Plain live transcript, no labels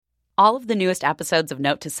All of the newest episodes of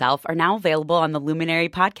Note to Self are now available on the Luminary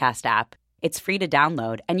podcast app. It's free to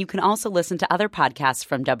download, and you can also listen to other podcasts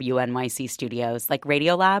from WNYC Studios like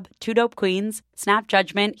Radiolab, Two Dope Queens, Snap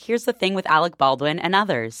Judgment, Here's the Thing with Alec Baldwin, and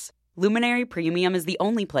others. Luminary Premium is the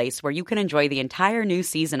only place where you can enjoy the entire new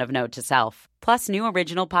season of Note to Self, plus new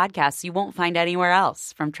original podcasts you won't find anywhere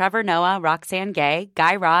else, from Trevor Noah, Roxanne Gay,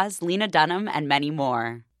 Guy Raz, Lena Dunham, and many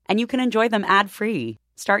more. And you can enjoy them ad-free.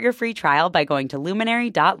 Start your free trial by going to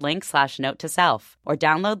luminary.link/note-to-self or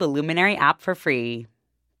download the Luminary app for free.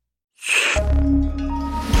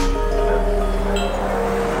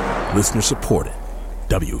 Listener supported.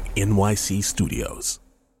 WNYC Studios.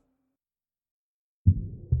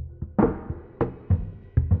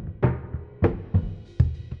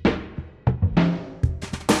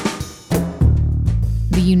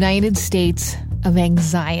 The United States of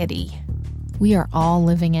anxiety. We are all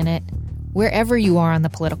living in it. Wherever you are on the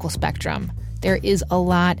political spectrum, there is a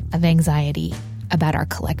lot of anxiety about our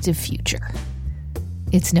collective future.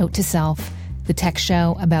 It's Note to Self, the tech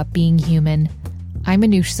show about being human. I'm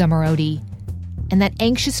Anoush Zomorodi, and that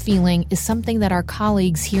anxious feeling is something that our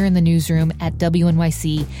colleagues here in the newsroom at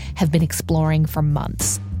WNYC have been exploring for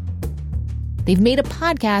months. They've made a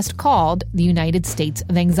podcast called The United States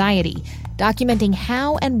of Anxiety, documenting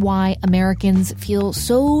how and why Americans feel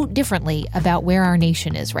so differently about where our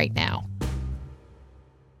nation is right now.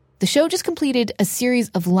 The show just completed a series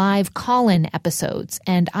of live call-in episodes,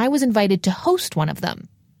 and I was invited to host one of them.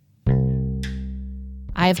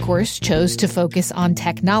 I, of course, chose to focus on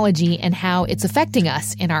technology and how it's affecting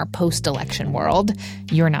us in our post-election world.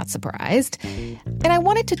 You're not surprised. And I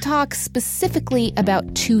wanted to talk specifically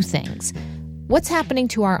about two things: what's happening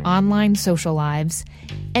to our online social lives,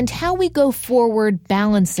 and how we go forward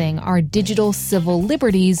balancing our digital civil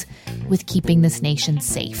liberties with keeping this nation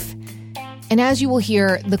safe. And as you will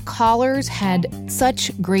hear, the callers had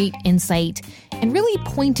such great insight and really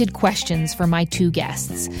pointed questions for my two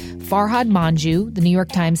guests. Farhad Manjoo, the New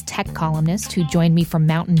York Times tech columnist who joined me from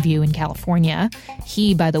Mountain View in California.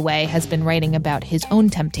 He, by the way, has been writing about his own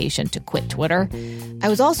temptation to quit Twitter. I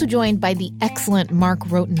was also joined by the excellent Mark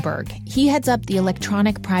Rotenberg. He heads up the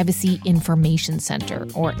Electronic Privacy Information Center,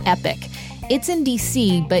 or EPIC. It's in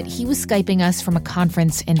D.C., but he was Skyping us from a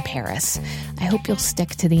conference in Paris. I hope you'll stick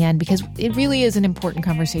to the end because it really is an important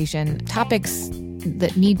conversation. Topics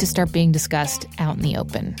that need to start being discussed out in the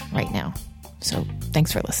open right now. So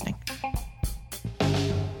thanks for listening.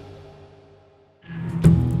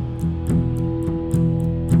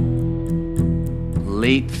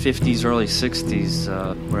 Late 50s, early 60s,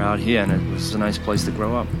 we're out here, and it was a nice place to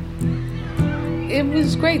grow up. It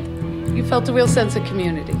was great. You felt a real sense of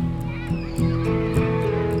community.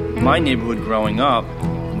 My neighborhood growing up,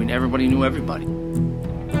 everybody knew everybody.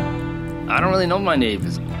 I don't really know my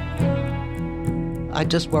neighbors. I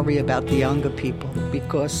just worry about the younger people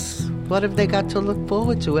because what have they got to look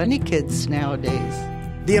forward to? Any kids nowadays?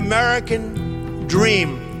 The American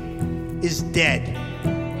dream is dead.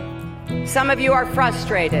 Some of you are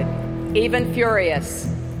frustrated, even furious.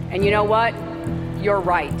 And you know what? You're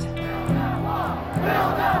right.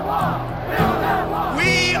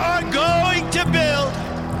 We are going to build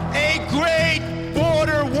a great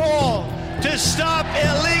border wall to stop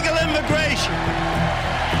illegal immigration.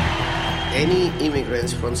 Any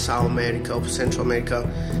immigrants from South America or Central America,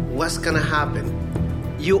 what's going to happen?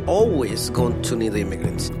 You always going to need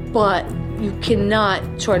immigrants. But you cannot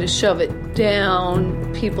try to shove it down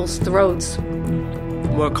people's throats.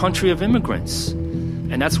 We're a country of immigrants,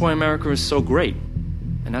 and that's why America is so great.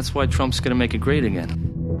 And that's why Trump's going to make it great again.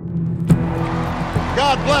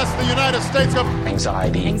 God bless the United States of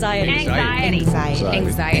anxiety. Anxiety. Anxiety. Anxiety.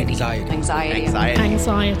 Anxiety. Anxiety. Anxiety.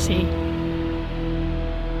 Anxiety.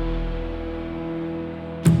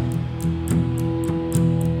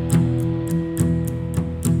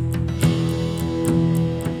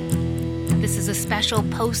 This is a special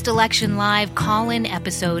post-election live call-in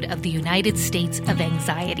episode of the United States of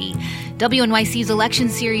Anxiety, WNYC's election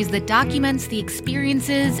series that documents the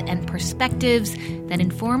experiences and perspectives that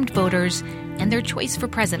informed voters and their choice for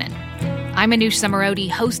president. I'm Anoush Zomorodi,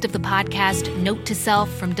 host of the podcast Note to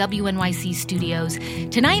Self from WNYC Studios.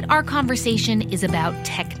 Tonight, our conversation is about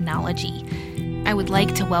technology. I would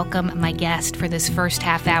like to welcome my guest for this first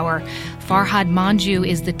half hour. Farhad Manjoo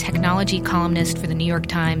is the technology columnist for the New York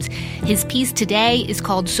Times. His piece today is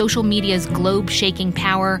called Social Media's Globe-Shaking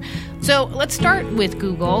Power. So let's start with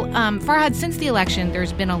Google. Farhad, since the election,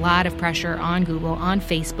 there's been a lot of pressure on Google, on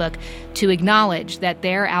Facebook, to acknowledge that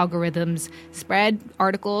their algorithms spread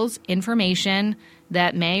articles, information,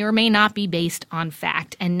 that may or may not be based on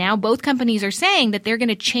fact. And now both companies are saying that they're going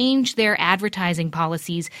to change their advertising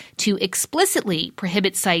policies to explicitly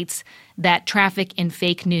prohibit sites that traffic in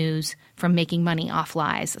fake news from making money off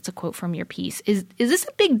lies. That's a quote from your piece. Is this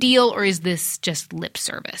a big deal, or is this just lip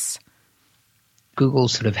service? Google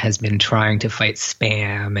sort of has been trying to fight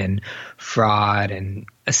spam and fraud and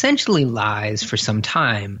essentially lies for some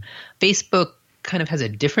time. Facebook kind of has a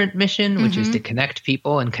different mission, which is to connect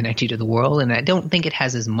people and connect you to the world. And I don't think it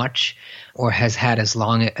has as much or has had as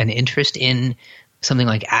long an interest in something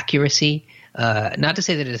like accuracy. Not to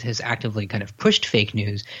say that it has actively kind of pushed fake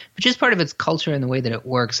news, but just part of its culture and the way that it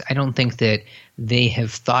works. I don't think that they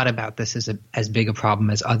have thought about this as big a problem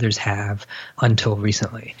as others have until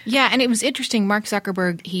recently. Yeah, and it was interesting. Mark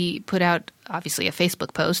Zuckerberg, he put out obviously a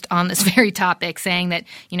Facebook post on this very topic saying that,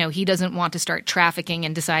 he doesn't want to start trafficking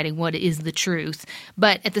and deciding what is the truth.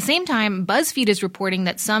 But at the same time, BuzzFeed is reporting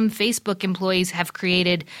that some Facebook employees have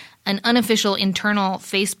created an unofficial internal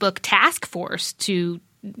Facebook task force to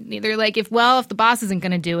they're like, if the boss isn't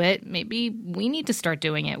going to do it, maybe we need to start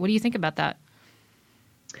doing it. What do you think about that?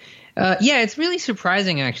 Yeah, it's really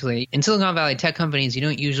surprising, actually. In Silicon Valley tech companies, you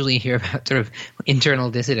don't usually hear about sort of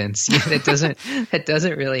internal dissidents. That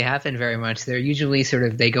doesn't really happen very much. They're usually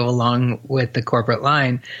they go along with the corporate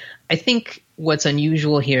line. I think what's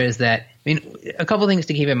unusual here is that, a couple things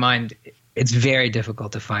to keep in mind. It's very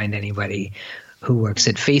difficult to find anybody who works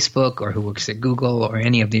at Facebook or who works at Google or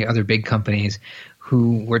any of the other big companies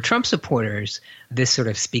who were Trump supporters. This sort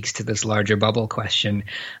of speaks to this larger bubble question.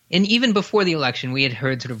 And even before the election, we had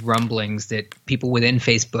heard sort of rumblings that people within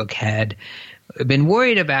Facebook had been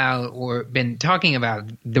worried about or been talking about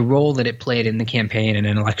the role that it played in the campaign and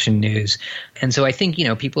in election news. And so I think,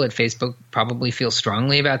 people at Facebook probably feel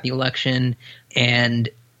strongly about the election, and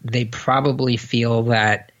they probably feel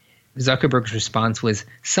that Zuckerberg's response was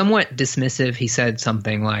somewhat dismissive. He said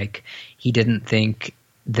something like he didn't think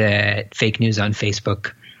that fake news on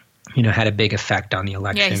Facebook, had a big effect on the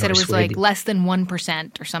election. Yeah, he said it was like less than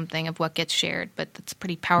 1% or something of what gets shared, but that's a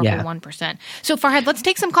pretty powerful 1%. So Farhad, let's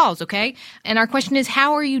take some calls, okay? And our question is,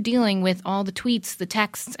 how are you dealing with all the tweets, the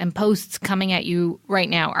texts, and posts coming at you right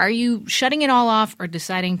now? Are you shutting it all off or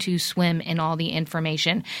deciding to swim in all the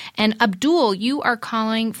information? And Abdul, you are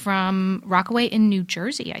calling from Rockaway in New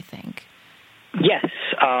Jersey, I think. Yes.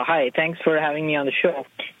 Hi. Thanks for having me on the show.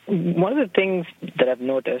 One of the things that I've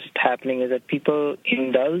noticed happening is that people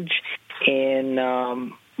indulge in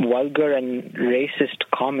vulgar and racist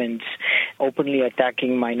comments, openly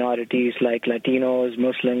attacking minorities like Latinos,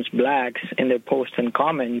 Muslims, blacks in their posts and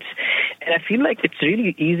comments. And I feel like it's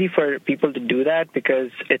really easy for people to do that because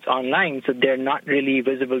it's online, so they're not really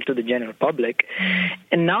visible to the general public.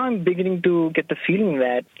 And now I'm beginning to get the feeling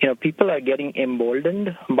that, people are getting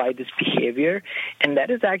emboldened by this behavior, and that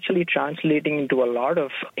is actually translating into a lot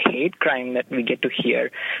of hate crime that we get to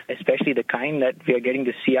hear, especially the kind that we are getting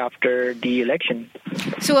to see after the election.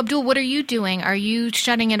 So, Abdul, what are you doing? Are you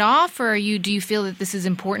shutting it off, or do you feel that this is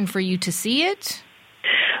important for you to see it?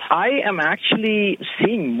 I am actually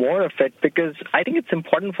seeing more of it because I think it's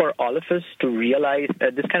important for all of us to realize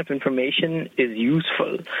that this kind of information is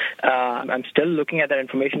useful. I'm still looking at that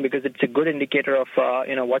information because it's a good indicator of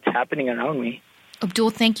what's happening around me.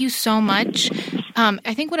 Abdul, thank you so much.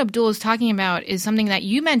 I think what Abdul is talking about is something that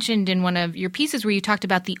you mentioned in one of your pieces where you talked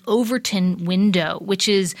about the Overton window, which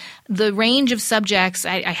is the range of subjects.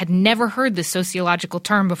 I had never heard this sociological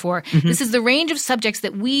term before. Mm-hmm. This is the range of subjects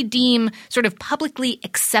that we deem sort of publicly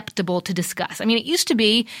acceptable to discuss. I mean, it used to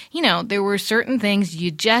be, there were certain things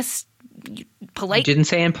you just polite. You didn't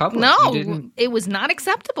say in public. No, it was not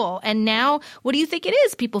acceptable. And now, what do you think it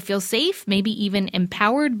is? People feel safe, maybe even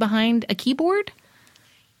empowered behind a keyboard?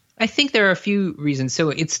 I think there are a few reasons. So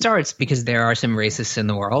it starts because there are some racists in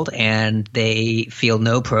the world and they feel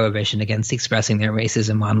no prohibition against expressing their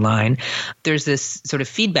racism online. There's this sort of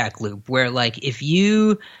feedback loop where, if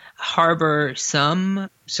you harbor some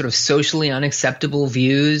sort of socially unacceptable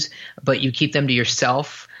views, but you keep them to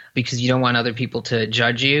yourself because you don't want other people to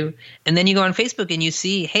judge you. And then you go on Facebook and you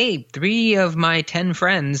see, hey, 3 of my 10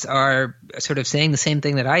 friends are sort of saying the same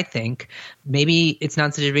thing that I think. Maybe it's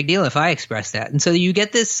not such a big deal if I express that. And so you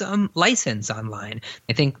get this license online.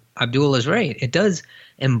 I think Abdul is right. It does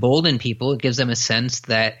embolden people. It gives them a sense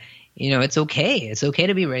that, it's okay. It's okay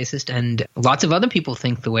to be racist. And lots of other people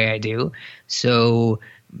think the way I do. So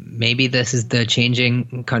maybe this is the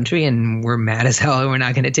changing country and we're mad as hell and we're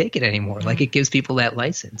not going to take it anymore. It gives people that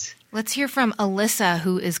license. Let's hear from Alyssa,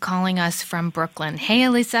 who is calling us from Brooklyn. Hey,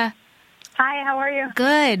 Alyssa. Hi, how are you?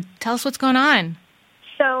 Good. Tell us what's going on.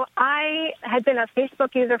 So I had been a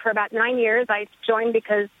Facebook user for about 9 years. I joined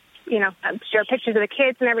because, I share pictures of the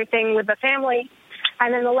kids and everything with the family.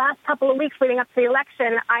 And then the last couple of weeks leading up to the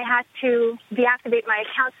election, I had to deactivate my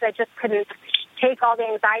accounts. I just couldn't take all the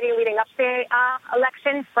anxiety leading up to the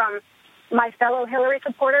election from my fellow Hillary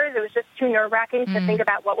supporters. It was just too nerve-wracking to think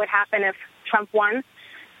about what would happen if Trump won.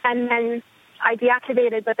 And then I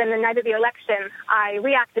deactivated, but then the night of the election, I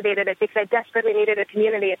reactivated it because I desperately needed a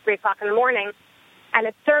community at 3 o'clock in the morning. And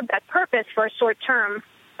it served that purpose for a short term.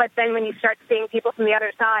 But then when you start seeing people from the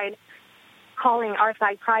other side calling our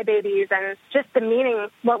side crybabies and just demeaning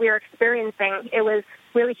what we were experiencing, it was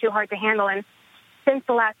really too hard to handle. And since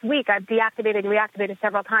the last week, I've deactivated and reactivated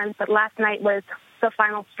several times, but last night was the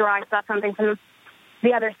final straw. I saw something from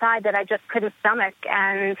the other side that I just couldn't stomach,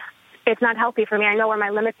 and it's not healthy for me. I know where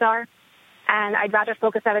my limits are, and I'd rather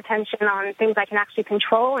focus that attention on things I can actually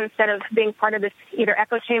control instead of being part of this either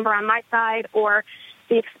echo chamber on my side or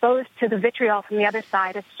be exposed to the vitriol from the other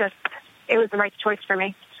side. It was the right choice for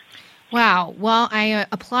me. Wow. Well, I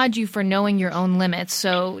applaud you for knowing your own limits.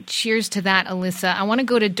 So cheers to that, Alyssa. I want to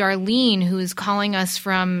go to Darlene, who is calling us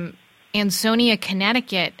from Ansonia,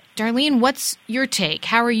 Connecticut. Darlene, what's your take?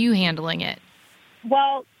 How are you handling it?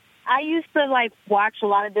 Well, I used to watch a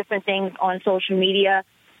lot of different things on social media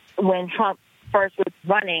when Trump first was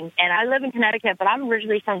running. And I live in Connecticut, but I'm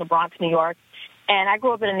originally from the Bronx, New York. And I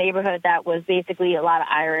grew up in a neighborhood that was basically a lot of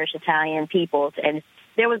Irish, Italian people. And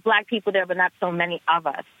there was black people there, but not so many of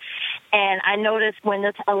us. And I noticed when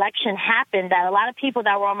this election happened that a lot of people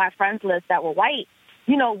that were on my friends list that were white,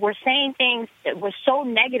 were saying things that were so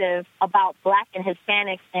negative about black and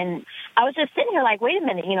Hispanics. And I was just sitting here like, wait a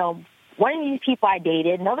minute, one of these people I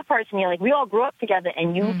dated, another person here, we all grew up together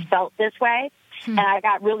and you felt this way. And I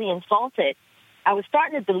got really insulted. I was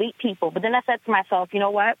starting to delete people, but then I said to myself, you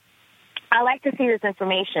know what? I like to see this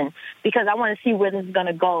information because I want to see where this is going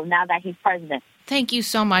to go now that he's president. Thank you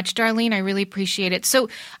so much, Darlene. I really appreciate it. So,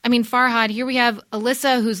 Farhad, here we have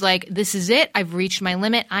Alyssa who's like, this is it. I've reached my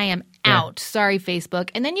limit. I am out. Sorry, Facebook.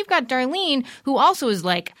 And then you've got Darlene who also is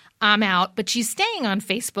like, I'm out, but she's staying on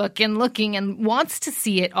Facebook and looking and wants to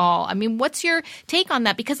see it all. What's your take on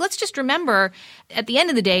that? Because let's just remember, at the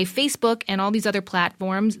end of the day, Facebook and all these other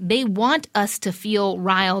platforms, they want us to feel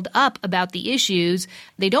riled up about the issues.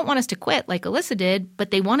 They don't want us to quit like Alyssa did,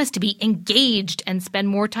 but they want us to be engaged and spend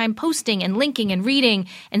more time posting and linking and reading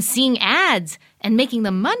and seeing ads and making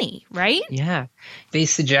them money, right? Yeah. They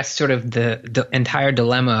suggest sort of the entire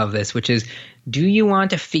dilemma of this, which is, do you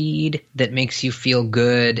want a feed that makes you feel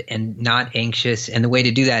good and not anxious? And the way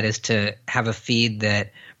to do that is to have a feed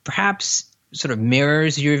that perhaps sort of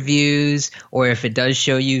mirrors your views, or if it does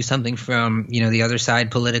show you something from, the other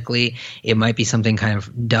side politically, it might be something kind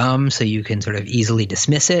of dumb so you can sort of easily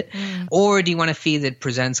dismiss it. Or do you want a feed that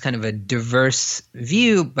presents kind of a diverse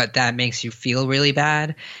view, but that makes you feel really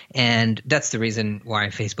bad? And that's the reason why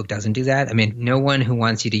Facebook doesn't do that. No one who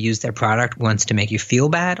wants you to use their product wants to make you feel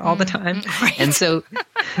bad all the time. Right. And so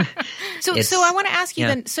So I want to ask you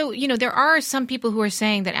then, so, there are some people who are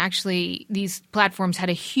saying that actually these platforms had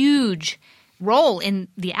a huge role in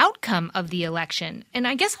the outcome of the election. And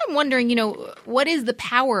I guess I'm wondering, what is the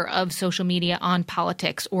power of social media on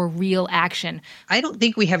politics or real action? I don't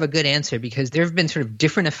think we have a good answer because there have been sort of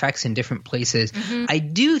different effects in different places. I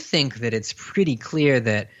do think that it's pretty clear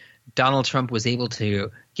that Donald Trump was able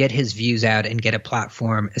to get his views out and get a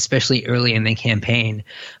platform, especially early in the campaign,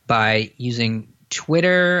 by using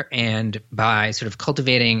Twitter and by sort of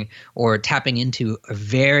cultivating or tapping into a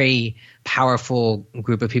very powerful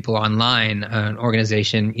group of people online, an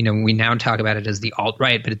organization, we now talk about it as the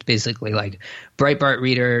alt-right, but it's basically like Breitbart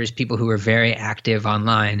readers, people who are very active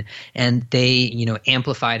online, and they,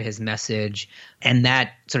 amplified his message. And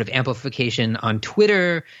that sort of amplification on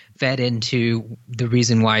Twitter fed into the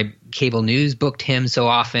reason why cable news booked him so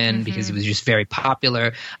often, because he was just very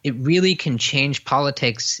popular. It really can change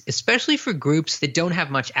politics, especially for groups that don't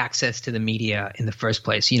have much access to the media in the first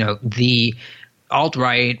place. The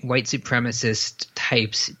alt-right, white supremacist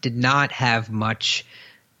types did not have much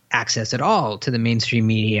access at all to the mainstream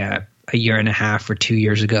media a year and a half or 2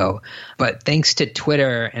 years ago. But thanks to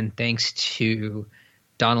Twitter and thanks to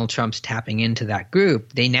Donald Trump's tapping into that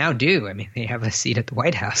group, they now do. They have a seat at the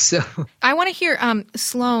White House. So I want to hear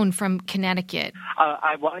Sloan from Connecticut.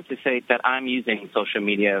 I wanted to say that I'm using social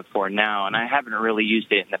media for now, and I haven't really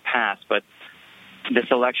used it in the past, but this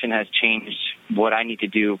election has changed what I need to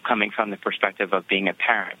do coming from the perspective of being a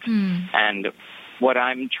parent. And what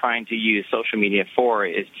I'm trying to use social media for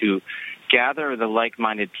is to gather the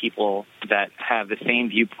like-minded people that have the same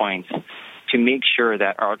viewpoints to make sure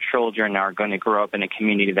that our children are going to grow up in a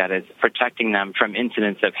community that is protecting them from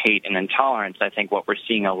incidents of hate and intolerance. I think what we're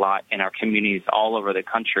seeing a lot in our communities all over the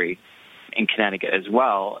country, in Connecticut as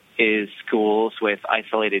well, is schools with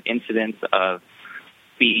isolated incidents of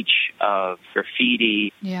speech, of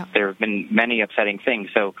graffiti. Yeah. There have been many upsetting things.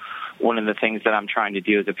 So one of the things that I'm trying to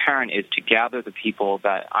do as a parent is to gather the people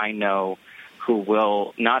that I know who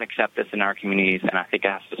will not accept this in our communities, and I think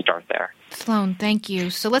it has to start there. Sloan, thank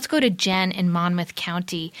you. So let's go to Jen in Monmouth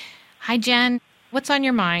County. Hi, Jen. What's on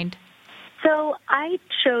your mind? So I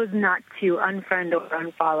chose not to unfriend or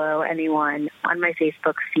unfollow anyone on my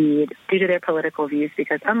Facebook feed due to their political views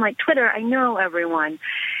because unlike Twitter, I know everyone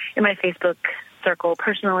in my Facebook circle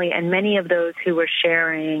personally, and many of those who were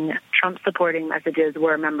sharing Trump-supporting messages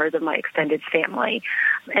were members of my extended family.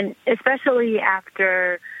 And especially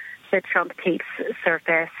after the Trump tapes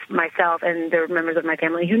surface, myself and the members of my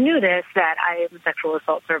family who knew this, that I am a sexual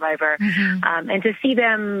assault survivor. And to see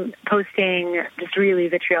them posting just really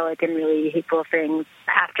vitriolic and really hateful things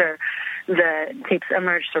after the tapes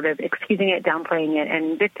emerged, sort of excusing it, downplaying it,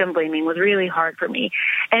 and victim blaming was really hard for me.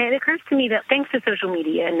 And it occurs to me that thanks to social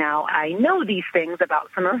media, now I know these things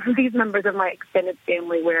about some of these members of my extended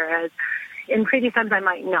family, whereas in previous times I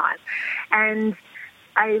might not. And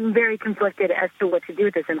I'm very conflicted as to what to do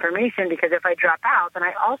with this information because if I drop out, then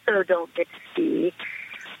I also don't get to see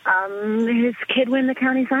his kid win the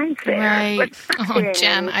county science fair. Right. Oh,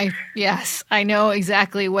 Jen, I know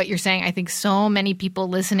exactly what you're saying. I think so many people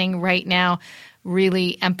listening right now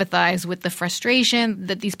really empathize with the frustration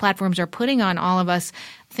that these platforms are putting on all of us.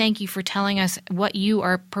 Thank you for telling us what you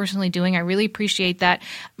are personally doing. I really appreciate that.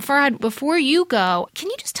 Farhad, before you go, can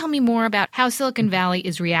you just tell me more about how Silicon Valley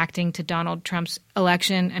is reacting to Donald Trump's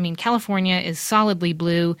election? I mean, California is solidly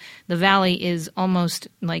blue. The Valley is almost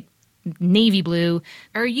like navy blue.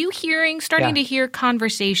 Are you starting to hear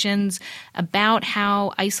conversations about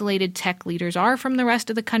how isolated tech leaders are from the rest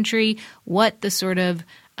of the country, what the sort of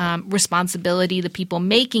responsibility the people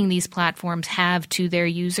making these platforms have to their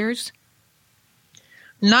users?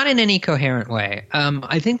 Not in any coherent way.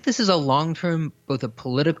 I think this is a long-term, both a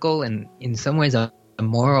political and in some ways a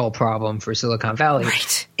moral problem for Silicon Valley.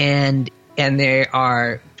 Right. And they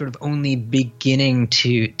are sort of only beginning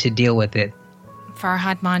to deal with it.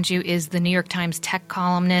 Farhad Manjoo is the New York Times tech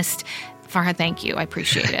columnist. Farhad, thank you. I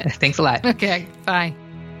appreciate it. Thanks a lot. Okay, bye.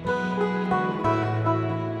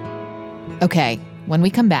 Okay, when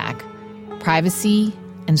we come back, privacy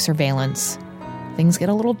and surveillance. Things get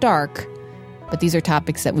a little dark, but these are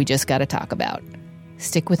topics that we just got to talk about.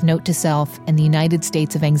 Stick with Note to Self and the United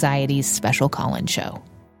States of Anxiety's special call-in show.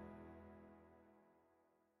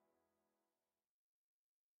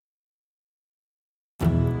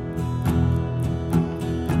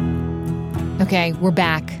 Okay, we're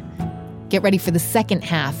back. Get ready for the second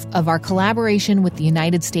half of our collaboration with the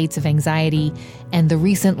United States of Anxiety and the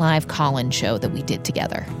recent live call-in show that we did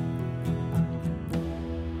together.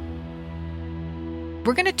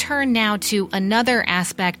 We're going to turn now to another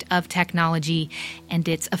aspect of technology and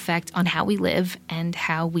its effect on how we live and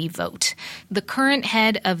how we vote. The current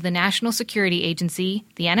head of the National Security Agency,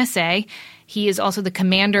 the NSA, he is also the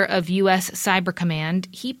commander of U.S. Cyber Command.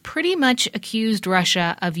 He pretty much accused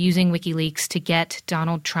Russia of using WikiLeaks to get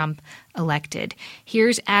Donald Trump elected.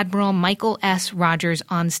 Here's Admiral Michael S. Rogers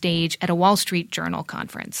on stage at a Wall Street Journal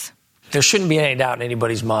conference. There shouldn't be any doubt in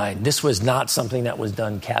anybody's mind. This was not something that was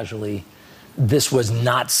done casually. This was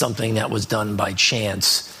not something that was done by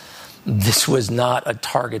chance. This was not a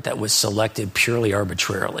target that was selected purely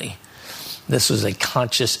arbitrarily. This was a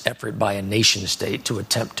conscious effort by a nation state to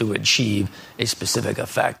attempt to achieve a specific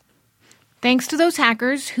effect. Thanks to those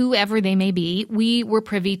hackers, whoever they may be, we were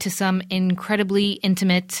privy to some incredibly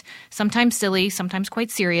intimate, sometimes silly, sometimes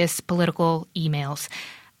quite serious political emails.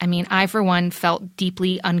 I mean, I, for one, felt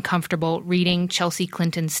deeply uncomfortable reading Chelsea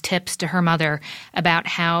Clinton's tips to her mother about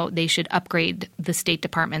how they should upgrade the State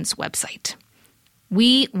Department's website.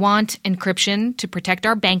 We want encryption to protect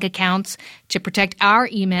our bank accounts, to protect our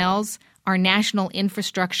emails, our national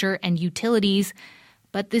infrastructure and utilities.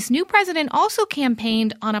 But this new president also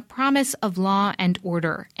campaigned on a promise of law and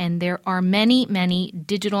order, and there are many, many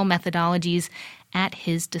digital methodologies at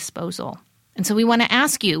his disposal. And so we want to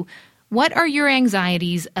ask you, what are your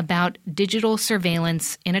anxieties about digital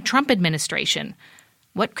surveillance in a Trump administration?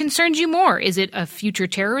 What concerns you more? Is it a future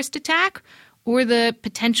terrorist attack or the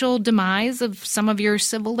potential demise of some of your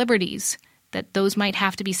civil liberties, that those might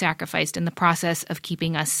have to be sacrificed in the process of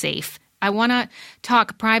keeping us safe? I want to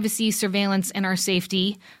talk privacy, surveillance, and our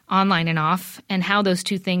safety, online and off, and how those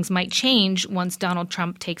two things might change once Donald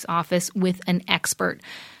Trump takes office with an expert.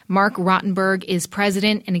 Mark Rottenberg is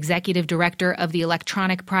president and executive director of the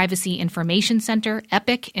Electronic Privacy Information Center,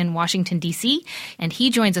 EPIC, in Washington, D.C., and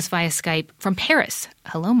he joins us via Skype from Paris.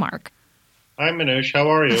 Hello, Mark. Hi, Manoush.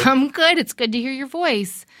 How are you? I'm good. It's good to hear your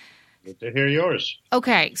voice. Good to hear yours.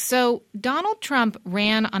 Okay, so Donald Trump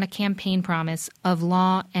ran on a campaign promise of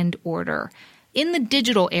law and order. In the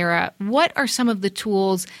digital era, what are some of the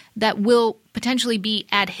tools that will potentially be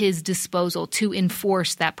at his disposal to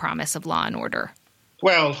enforce that promise of law and order?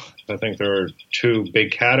 Well, I think there are two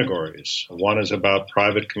big categories. One is about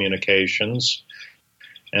private communications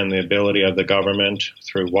and the ability of the government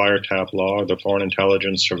through wiretap law, the Foreign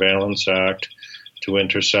Intelligence Surveillance Act, to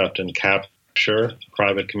intercept and capture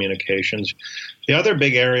private communications. The other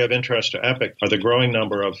big area of interest to EPIC are the growing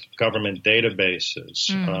number of government databases,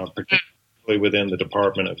 particularly within the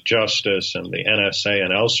Department of Justice and the NSA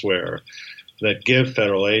and elsewhere, that give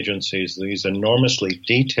federal agencies these enormously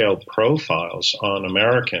detailed profiles on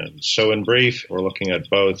Americans. So in brief, we're looking at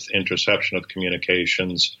both interception of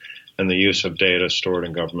communications and the use of data stored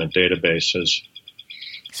in government databases.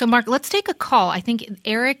 So, Mark, let's take a call. I think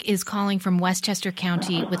Eric is calling from Westchester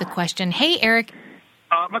County with a question. Hey, Eric.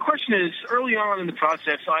 My question is, early on in the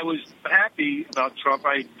process, I was happy about Trump.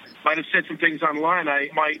 I might have said some things online I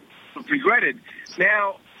might have regretted.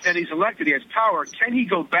 Now that he's elected, he has power. Can he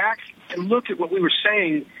go back and look at what we were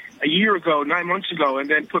saying a year ago, 9 months ago, and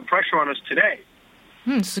then put pressure on us today?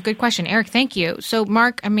 It's a good question. Eric, thank you. So,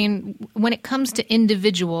 Mark, I mean, when it comes to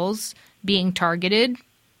individuals being targeted,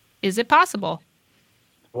 is it possible?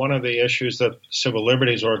 One of the issues that civil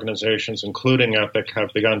liberties organizations, including EPIC,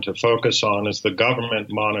 have begun to focus on is the government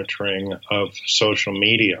monitoring of social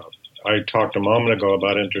media. I talked a moment ago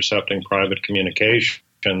about intercepting private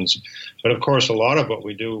communications, but of course a lot of what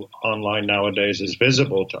we do online nowadays is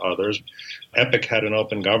visible to others. EPIC had an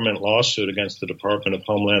open government lawsuit against the Department of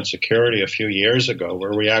Homeland Security a few years ago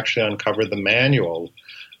where we actually uncovered the manual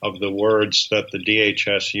of the words that the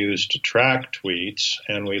DHS used to track tweets,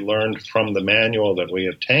 and we learned from the manual that we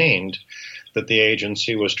obtained that the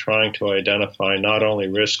agency was trying to identify not only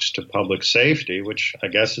risks to public safety, which I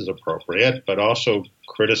guess is appropriate, but also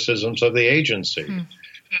criticisms of the agency.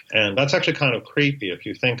 And that's actually kind of creepy if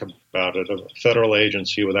you think about it, a federal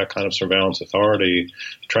agency with that kind of surveillance authority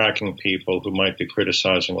tracking people who might be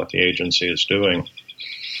criticizing what the agency is doing.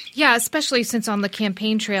 Yeah, especially since on the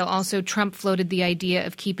campaign trail also Trump floated the idea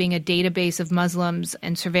of keeping a database of Muslims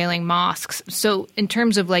and surveilling mosques. So in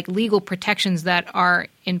terms of like legal protections that are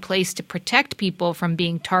in place to protect people from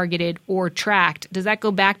being targeted or tracked, does that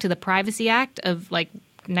go back to the Privacy Act of like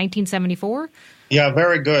 1974? Yeah,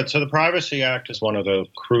 very good. So the Privacy Act is one of the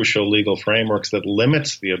crucial legal frameworks that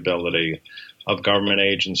limits the ability of government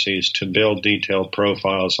agencies to build detailed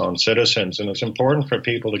profiles on citizens. And it's important for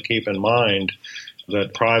people to keep in mind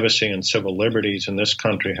that privacy and civil liberties in this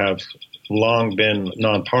country have long been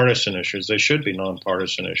nonpartisan issues. They should be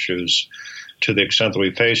nonpartisan issues. To the extent that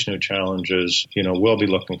we face new challenges, we'll be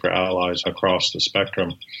looking for allies across the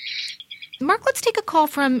spectrum. Mark, let's take a call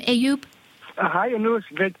from Ayub. Hi, Anu.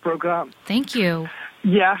 Great program. Thank you.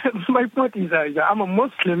 Yeah, my point is I'm a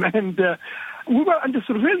Muslim, and we were under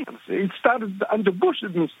surveillance. It started under Bush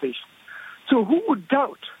administration. So who would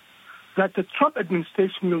doubt that the Trump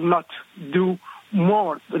administration will not do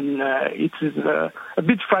more than it is a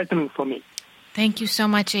bit frightening for me. Thank you so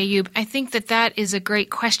much, Ayub. I think that is a great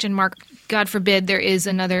question, Mark. God forbid there is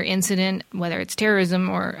another incident, whether it's terrorism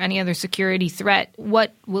or any other security threat.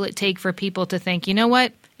 What will it take for people to think, you know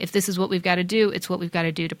what, if this is what we've got to do, it's what we've got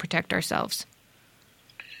to do to protect ourselves?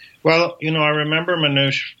 Well, I remember,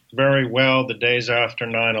 Manoush, very well the days after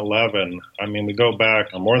 9/11. I mean, we go back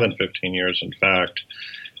more than 15 years, in fact.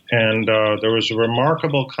 And there was a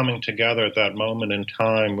remarkable coming together at that moment in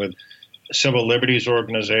time with civil liberties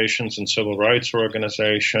organizations and civil rights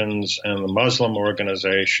organizations and the Muslim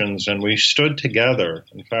organizations. And we stood together.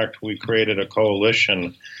 In fact, we created a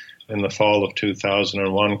coalition in the fall of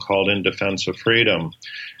 2001 called In Defense of Freedom.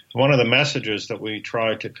 One of the messages that we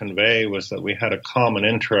tried to convey was that we had a common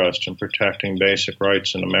interest in protecting basic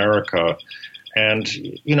rights in America. And,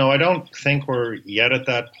 I don't think we're yet at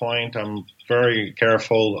that point. I'm very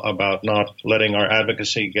careful about not letting our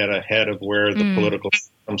advocacy get ahead of where the political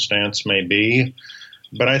circumstance may be.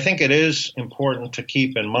 But I think it is important to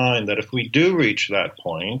keep in mind that if we do reach that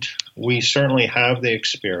point, we certainly have the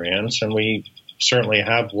experience and we certainly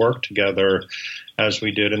have worked together as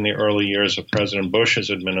we did in the early years of President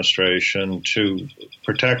Bush's administration to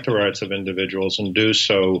protect the rights of individuals and do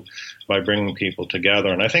so by bringing people together.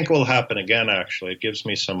 And I think it will happen again, actually. It gives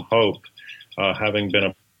me some hope, having been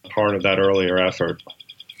a part of that earlier effort.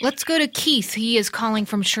 Let's go to Keith. He is calling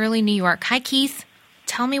from Shirley, New York. Hi, Keith.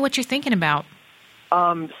 Tell me what you're thinking about.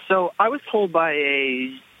 So I was told by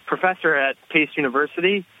a professor at Pace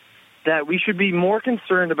University that we should be more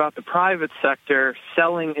concerned about the private sector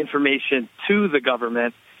selling information to the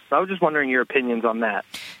government I was just wondering your opinions on that.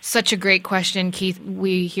 Such a great question, Keith.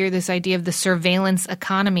 We hear this idea of the surveillance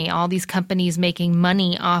economy, all these companies making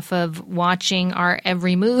money off of watching our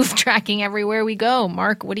every move, tracking everywhere we go.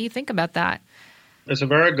 Mark, what do you think about that? It's a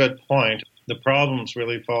very good point. The problems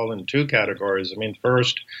really fall in two categories. I mean,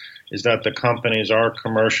 first is that the companies are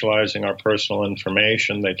commercializing our personal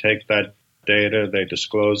information. They take that data, they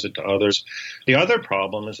disclose it to others. The other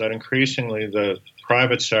problem is that increasingly the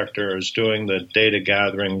private sector is doing the data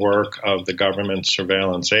gathering work of the government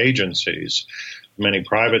surveillance agencies. Many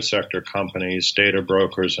private sector companies, data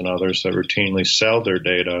brokers and others that routinely sell their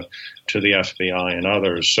data to the FBI and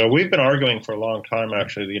others. So we've been arguing for a long time,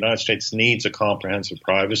 actually, the United States needs a comprehensive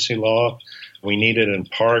privacy law. We need it in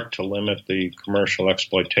part to limit the commercial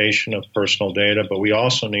exploitation of personal data, but we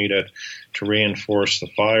also need it to reinforce the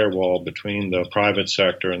firewall between the private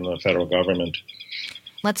sector and the federal government.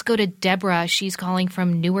 Let's go to Deborah. She's calling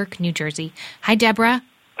from Newark, New Jersey. Hi, Deborah.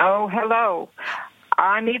 Oh, hello.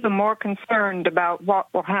 I'm even more concerned about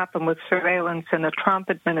what will happen with surveillance in the Trump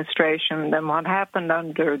administration than what happened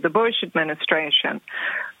under the Bush administration.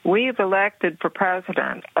 We've elected for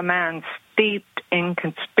president a man steeped in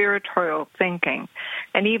conspiratorial thinking,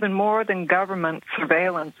 and even more than government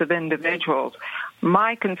surveillance of individuals.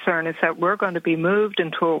 My concern is that we're going to be moved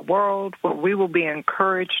into a world where we will be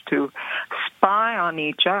encouraged to spy on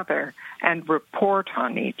each other and report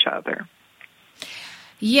on each other.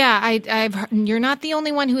 Yeah, you're not the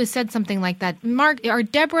only one who has said something like that. Mark, are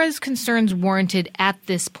Deborah's concerns warranted at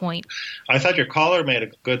this point? I thought your caller made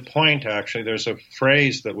a good point, actually. There's a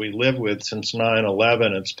phrase that we live with since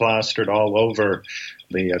 9/11. It's plastered all over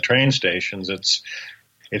the train stations. It's,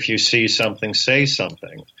 if you see something, say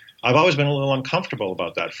something. I've always been a little uncomfortable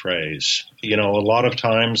about that phrase. You know, a lot of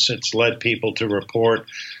times it's led people to report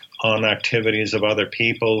on activities of other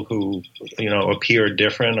people who, you know, appear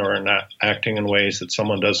different or are not acting in ways that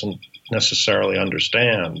someone doesn't necessarily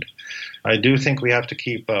understand. I do think we have to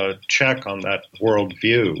keep a check on that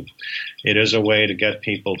worldview. It is a way to get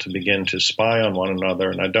people to begin to spy on one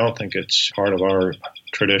another, and I don't think it's part of our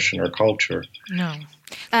tradition or culture. No.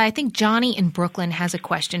 I think Johnny in Brooklyn has a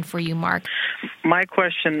question for you, Mark. My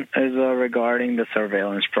question is regarding the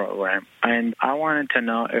surveillance program, and I wanted to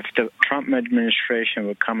know if the Trump administration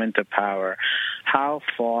would come into power, how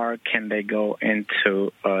far can they go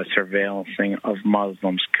into surveillancing of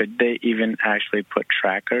Muslims? Could they even actually put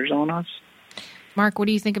trackers on us? Mark, what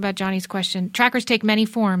do you think about Johnny's question? Trackers take many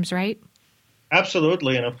forms, right?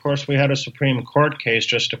 Absolutely, and of course we had a Supreme Court case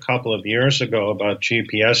just a couple of years ago about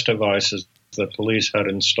GPS devices that police had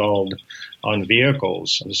installed on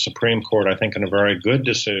vehicles. The Supreme Court, I think in a very good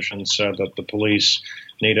decision, said that the police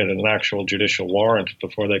needed an actual judicial warrant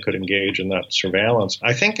before they could engage in that surveillance.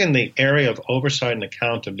 I think in the area of oversight and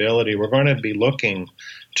accountability, we're going to be looking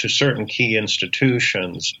to certain key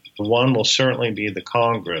institutions. One will certainly be the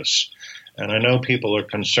Congress. And I know people are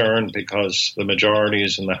concerned because the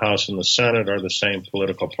majorities in the House and the Senate are the same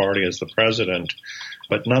political party as the president.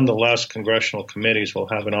 But nonetheless, congressional committees will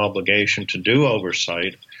have an obligation to do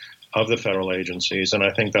oversight of the federal agencies. And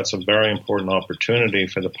I think that's a very important opportunity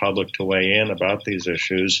for the public to weigh in about these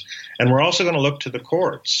issues. And we're also going to look to the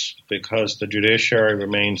courts because the judiciary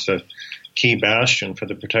remains a key bastion for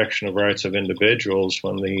the protection of rights of individuals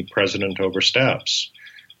when the president oversteps.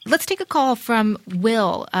 Let's take a call from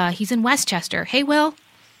Will. He's in Westchester. Hey, Will.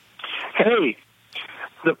 Hey.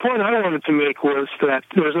 The point I wanted to make was that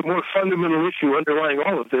there's a more fundamental issue underlying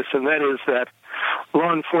all of this, and that is that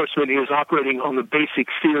law enforcement is operating on the basic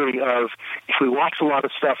theory of if we watch a lot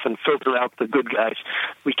of stuff and filter out the good guys,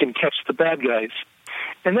 we can catch the bad guys.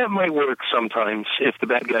 And that might work sometimes if the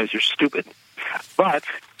bad guys are stupid. But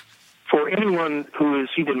for anyone who is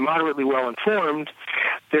even moderately well-informed,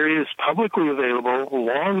 there is publicly available,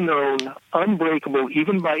 long-known, unbreakable,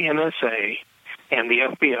 even by NSA and the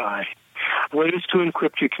FBI, ways to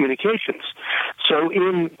encrypt your communications. So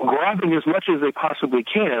in grabbing as much as they possibly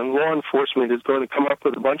can, law enforcement is going to come up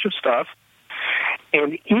with a bunch of stuff,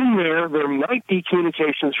 and in there might be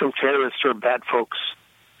communications from terrorists or bad folks,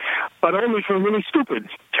 but only from really stupid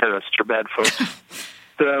terrorists or bad folks.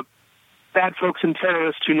 The bad folks and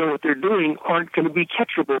terrorists who know what they're doing aren't going to be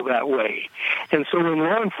catchable that way. And so when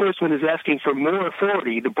law enforcement is asking for more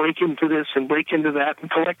authority to break into this and break into that and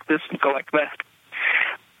collect this and collect that,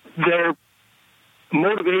 their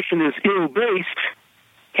motivation is ill-based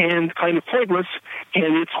and kind of pointless,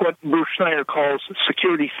 and it's what Bruce Schneier calls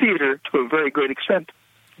security theater to a very great extent.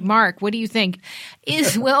 Mark, what do you think?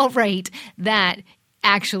 Is Will right that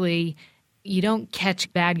actually you don't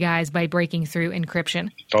catch bad guys by breaking through encryption?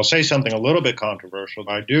 I'll say something a little bit controversial.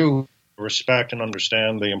 I do respect and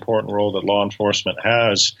understand the important role that law enforcement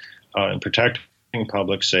has in protecting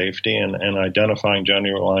public safety and identifying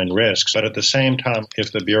genuine risks. But at the same time,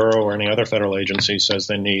 if the Bureau or any other federal agency says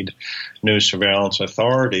they need new surveillance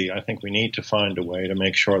authority, I think we need to find a way to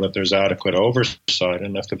make sure that there's adequate oversight.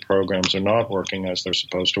 And if the programs are not working as they're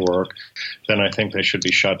supposed to work, then I think they should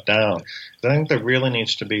be shut down. I think there really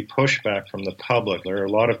needs to be pushback from the public. There are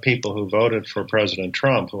a lot of people who voted for President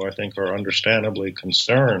Trump who I think are understandably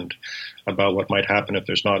concerned about what might happen if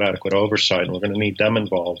there's not adequate oversight, and we're going to need them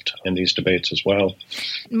involved in these debates as well.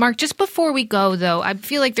 Mark, just before we go, though, I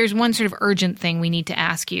feel like there's one sort of urgent thing we need to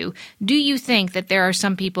ask you. Do you think that there are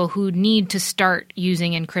some people who need to start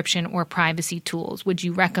using encryption or privacy tools? Would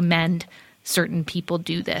you recommend certain people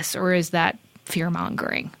do this, or is that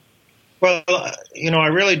fear-mongering? Well, I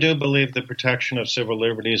really do believe the protection of civil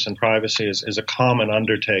liberties and privacy is a common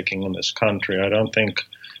undertaking in this country. I don't think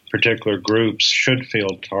particular groups should feel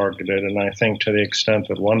targeted, and I think to the extent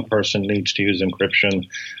that one person needs to use encryption,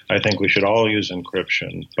 I think we should all use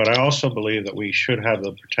encryption. But I also believe that we should have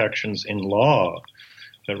the protections in law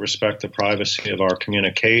that respect the privacy of our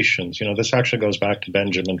communications. This actually goes back to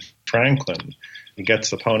Benjamin Franklin. He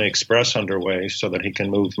gets the Pony Express underway so that he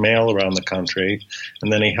can move mail around the country,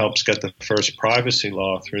 and then he helps get the first privacy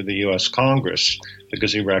law through the U.S. Congress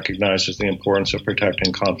because he recognizes the importance of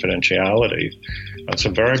protecting confidentiality. That's a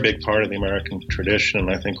very big part of the American tradition,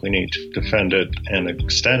 and I think we need to defend it and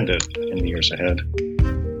extend it in the years ahead.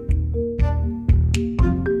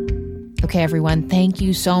 Okay, everyone, thank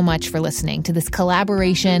you so much for listening to this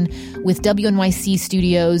collaboration with WNYC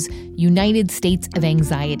Studios' United States of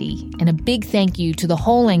Anxiety. And a big thank you to the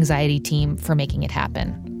whole Anxiety team for making it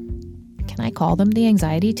happen. Can I call them the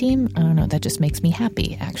Anxiety team? I don't know, that just makes me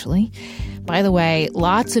happy, actually. By the way,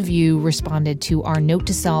 lots of you responded to our Note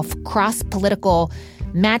to Self cross-political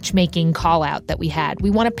matchmaking call-out that we had. We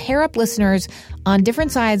want to pair up listeners on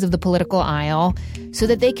different sides of the political aisle so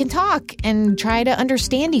that they can talk and try to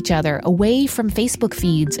understand each other away from Facebook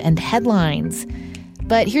feeds and headlines.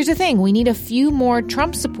 But here's the thing, we need a few more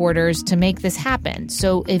Trump supporters to make this happen.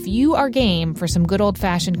 So if you are game for some good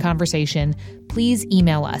old-fashioned conversation, please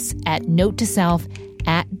email us at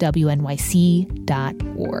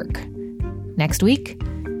notetoself@wnyc.org. Next week,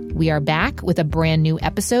 we are back with a brand new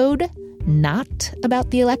episode, not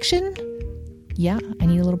about the election. Yeah, I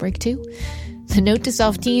need a little break too. The Note to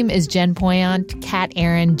Self team is Jen Poyant, Kat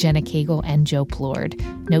Aaron, Jenna Cagle, and Joe Plourde.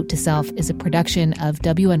 Note to Self is a production of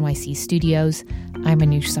WNYC Studios. I'm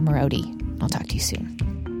Manoush Zomorodi. I'll talk to you soon.